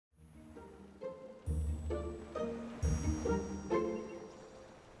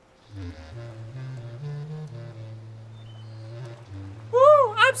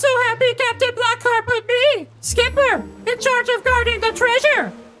be Captain Blackheart but me, Skipper, in charge of guarding the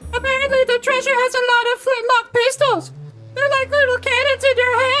treasure. Apparently the treasure has a lot of flintlock pistols. They're like little cannons in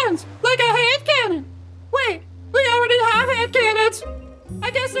your hands, like a hand cannon. Wait, we already have hand cannons.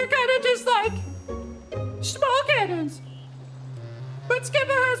 I guess they're kind of just like small cannons. But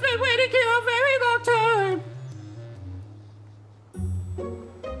Skipper has been waiting here a very long time.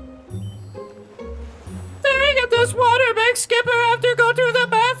 Staring at this water makes Skipper have to go to the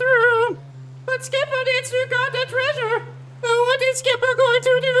bathroom. But Skipper needs to guard the treasure. What is Skipper going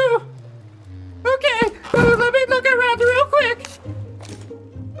to do? Okay, let me look around real quick.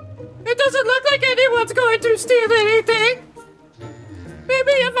 It doesn't look like anyone's going to steal anything.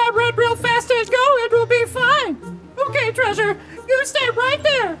 Maybe if I run real fast and go, it will be fine. Okay, treasure, you stay right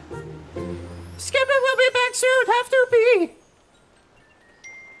there. Skipper will be back soon. Have to pee.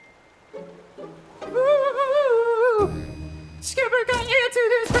 Ooh, Skipper got ants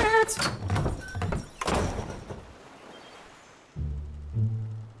in his pants.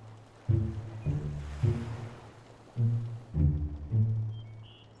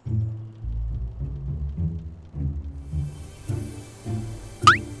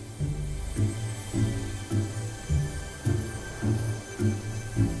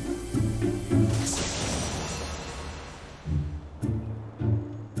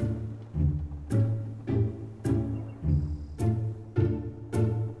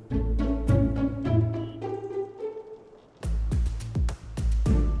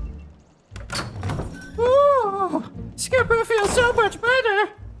 Skipper feels so much better.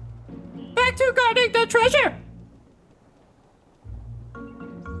 Back to guarding the treasure.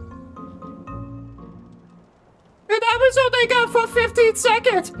 And I was only gone for 15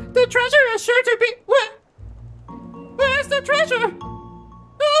 seconds. The treasure is sure to be... What? Where's the treasure?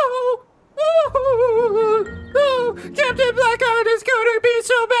 Oh! Oh! Captain Blackheart is going to be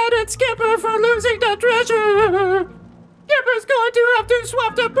so mad at Skipper for losing the treasure. Skipper's going to have to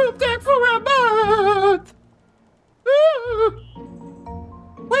swap the poop deck for a month.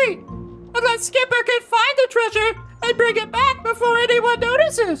 Wait, unless Skipper can find the treasure and bring it back before anyone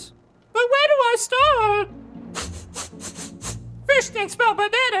notices. But where do I start? Fish sticks smell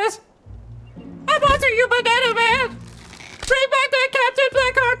bananas. I'm onto you, Banana Man. Bring back that Captain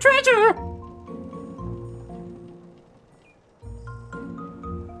Blackheart treasure.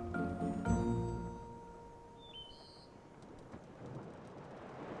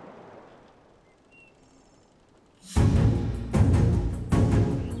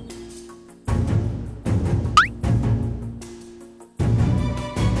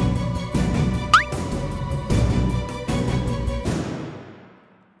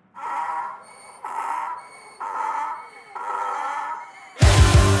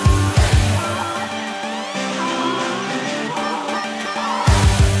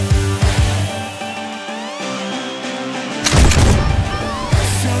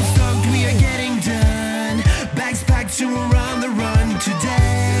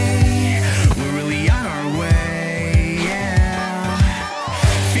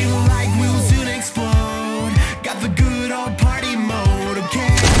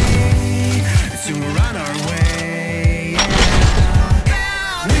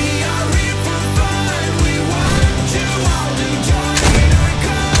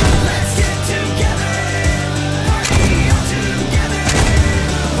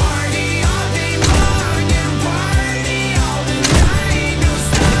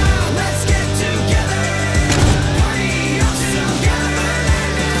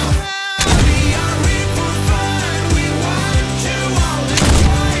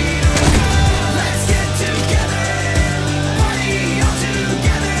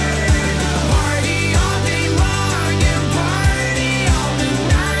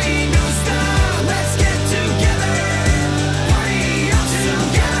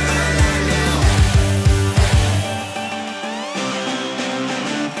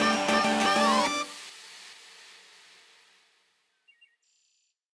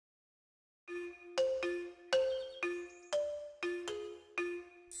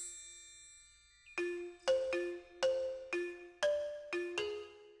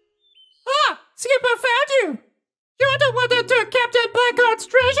 Skipper found you! You're the one that took Captain Blackheart's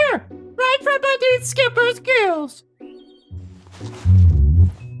treasure! Right from beneath Skipper's gills!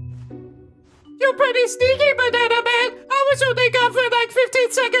 You're pretty sneaky, Banana Man! I was only gone for like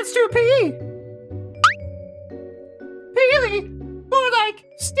 15 seconds to pee! Peely? More like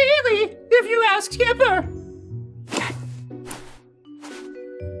Steely, if you ask Skipper!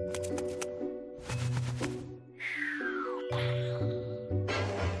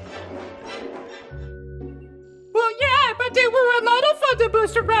 Well, yeah, but they were a lot of fun to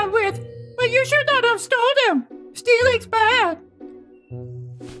boost around with. you should not have stolen him. Stealing's bad.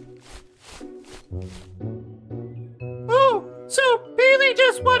 Oh, so Peely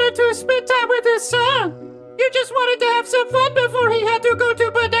just wanted to spend time with his son. You just wanted to have some fun before he had to go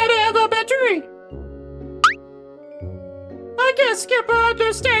to Banana Elementary. I guess Skipper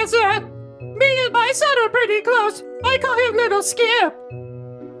understands that. Me and my son are pretty close. I call him Little Skip.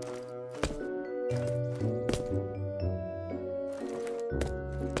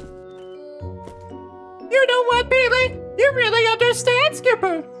 You know what, Peely? You really understand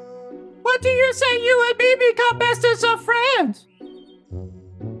Skipper. What do you say you and me become bestest of friends?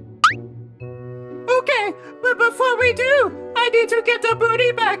 Okay, but before we do, I need to get the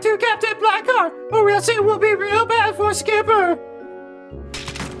booty back to Captain Blackheart, or else it will be real bad for Skipper.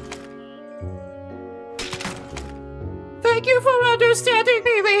 Thank you for understanding,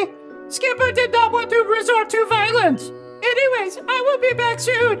 Peely. Skipper did not want to resort to violence. Anyways, I will be back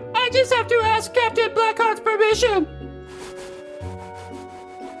soon. I just have to ask Captain Blackheart's permission.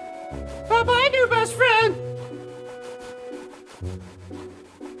 Bye-bye, new best friend.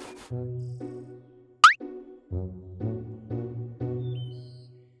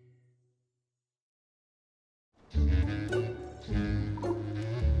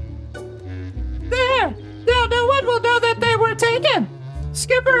 There! Now no one will know that they were taken.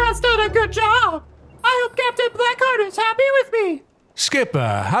 Skipper has done a good job. I hope Captain Blackheart is happy with me.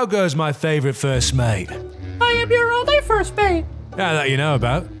 Skipper, how goes my favorite first mate? I am your only first mate. Yeah, that you know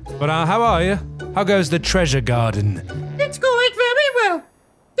about. But how are you? How goes the treasure garden? It's going very well.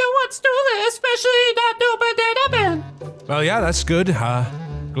 No one stole it, especially not no Banana Man. Well, yeah, that's good.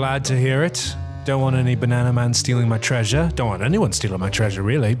 Glad to hear it. Don't want any Banana Man stealing my treasure. Don't want anyone stealing my treasure,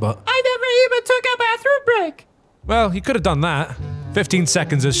 really, but... I never even took a bathroom break. Well, you could have done that. 15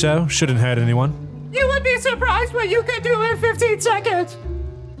 seconds or so. Shouldn't hurt anyone. You would be surprised what you could do in 15 seconds.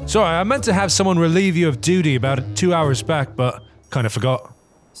 Sorry, I meant to have someone relieve you of duty about 2 hours back, but kind of forgot.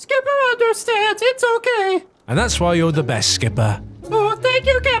 Skipper understands. It's okay. And that's why you're the best, Skipper. Oh, thank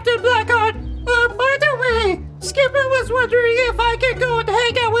you, Captain Blackheart. By the way, Skipper was wondering if I could go and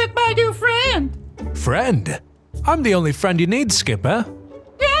hang out with my new friend. Friend? I'm the only friend you need, Skipper.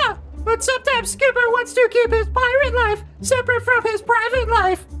 Yeah, but sometimes Skipper wants to keep his pirate life separate from his private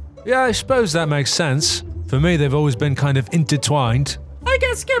life. Yeah, I suppose that makes sense. For me, they've always been kind of intertwined. I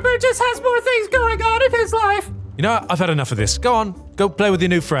guess Skipper just has more things going on in his life. You know what? I've had enough of this. Go on. Go play with your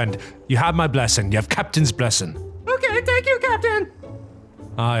new friend. You have my blessing. You have Captain's blessing. Okay, thank you, Captain.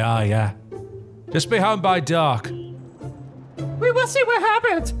 Aye, yeah. Just be home by dark. We will see what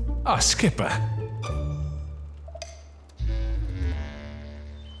happens. Oh, Skipper.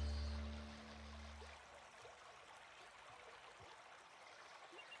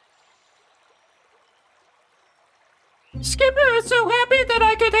 Skipper is so happy that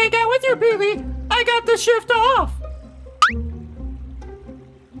I could hang out with you, Peely. I got the shift off.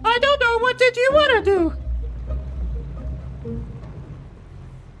 I don't know, what did you want to do?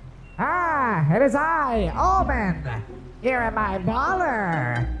 Ah, it is I, Omen. Here am I,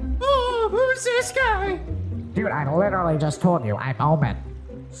 baller. Oh, who's this guy? Dude, I literally just told you I'm Omen.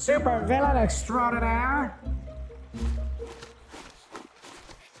 Super villain extraordinaire.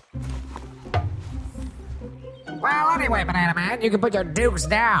 Well, anyway, Banana Man, you can put your dukes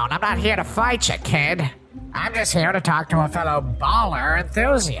down. I'm not here to fight you, kid. I'm just here to talk to a fellow baller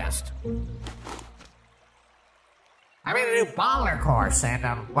enthusiast. I'm in a new baller course, and,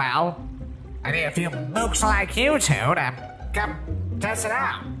 well, I need a few mooks like you two to come test it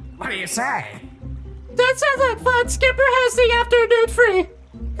out. What do you say? That sounds like fun. Skipper has the afternoon free.